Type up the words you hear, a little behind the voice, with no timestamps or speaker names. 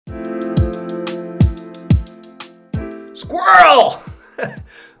Squirrel!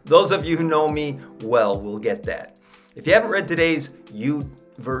 Those of you who know me well will get that. If you haven't read today's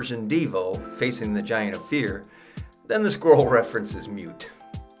YouVersion Devo, Facing the Giant of Fear, then the squirrel reference is mute.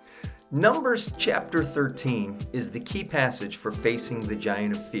 Numbers chapter 13 is the key passage for facing the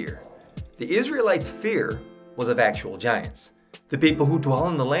giant of fear. The Israelites' fear was of actual giants. The people who dwell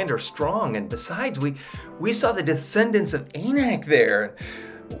in the land are strong, and besides, we saw the descendants of Anak there.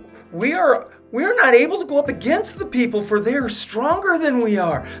 We are not able to go up against the people, for they are stronger than we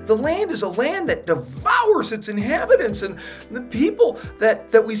are. The land is a land that devours its inhabitants, and the people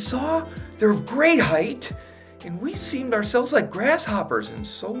that we saw, they're of great height, and we seemed ourselves like grasshoppers, and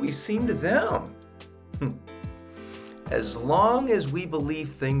so we seemed to them. As long as we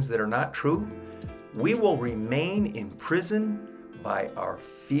believe things that are not true, we will remain in prison by our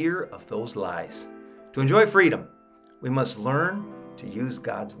fear of those lies. To enjoy freedom, we must learn to use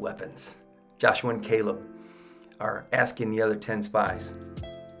God's weapons. Joshua and Caleb are asking the other 10 spies,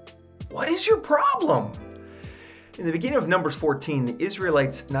 "What is your problem?" In the beginning of Numbers 14, the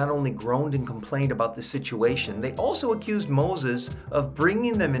Israelites not only groaned and complained about the situation, they also accused Moses of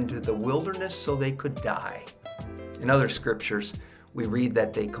bringing them into the wilderness so they could die. In other scriptures, we read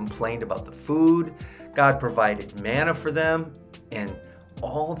that they complained about the food. God provided manna for them, and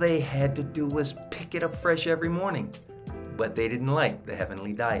all they had to do was pick it up fresh every morning. But they didn't like the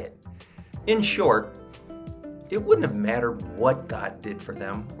heavenly diet. In short, it wouldn't have mattered what God did for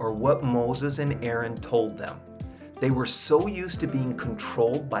them or what Moses and Aaron told them. They were so used to being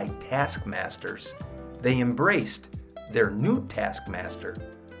controlled by taskmasters, they embraced their new taskmaster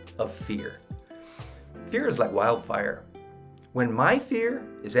of fear. Fear is like wildfire. When my fear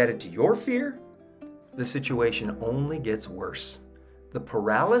is added to your fear, the situation only gets worse. The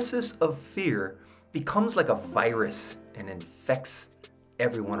paralysis of fear becomes like a virus and infects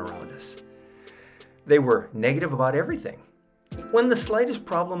everyone around us. They were negative about everything. When the slightest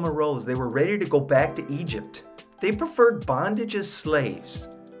problem arose, they were ready to go back to Egypt. They preferred bondage as slaves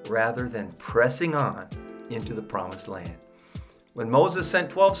rather than pressing on into the promised land. When Moses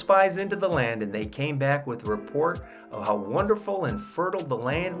sent 12 spies into the land and they came back with a report of how wonderful and fertile the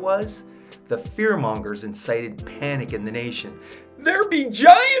land was, the fearmongers incited panic in the nation. "There be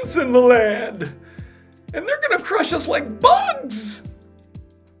giants in the land, and they're going to crush us like bugs."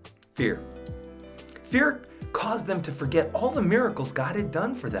 Fear. Fear caused them to forget all the miracles God had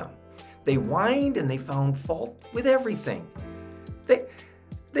done for them. They whined and they found fault with everything. They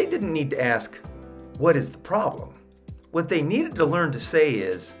didn't need to ask, "What is the problem?" What they needed to learn to say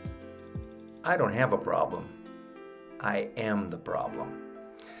is, "I don't have a problem. I am the problem."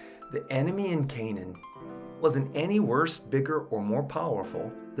 The enemy in Canaan wasn't any worse, bigger, or more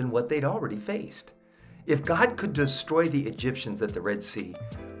powerful than what they'd already faced. If God could destroy the Egyptians at the Red Sea,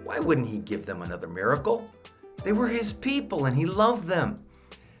 why wouldn't he give them another miracle? They were his people and he loved them.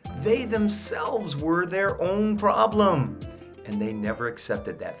 They themselves were their own problem, and they never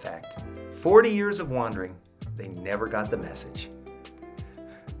accepted that fact. 40 years of wandering, they never got the message.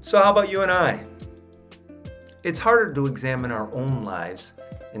 So how about you and I? It's harder to examine our own lives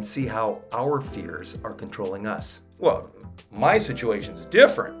and see how our fears are controlling us. Well, my situation's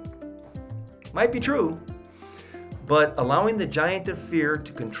different. Might be true, but allowing the giant of fear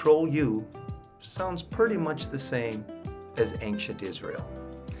to control you sounds pretty much the same as ancient Israel.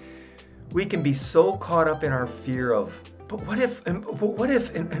 We can be so caught up in our fear of, but what if,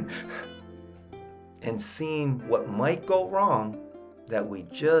 and seeing what might go wrong, that we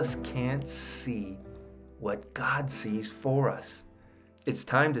just can't see what God sees for us. It's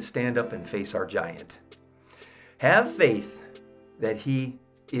time to stand up and face our giant. Have faith that he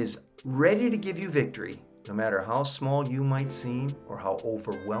is ready to give you victory, no matter how small you might seem or how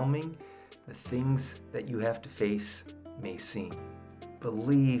overwhelming the things that you have to face may seem.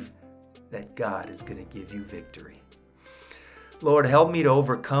 Believe that God is going to give you victory. Lord, help me to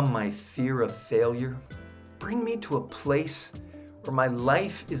overcome my fear of failure. Bring me to a place where my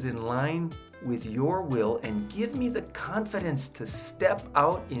life is in line with your will, and give me the confidence to step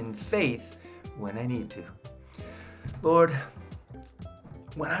out in faith when I need to. Lord,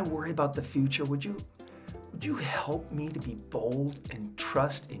 when I worry about the future, would you help me to be bold and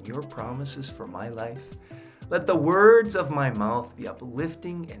trust in your promises for my life? Let the words of my mouth be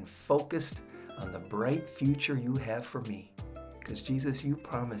uplifting and focused on the bright future you have for me. Because Jesus, you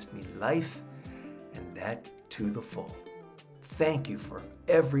promised me life, and that to the full. Thank you for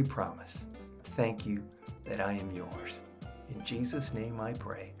every promise. Thank you that I am yours. In Jesus' name I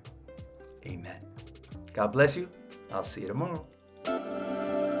pray. Amen. God bless you. I'll see you tomorrow.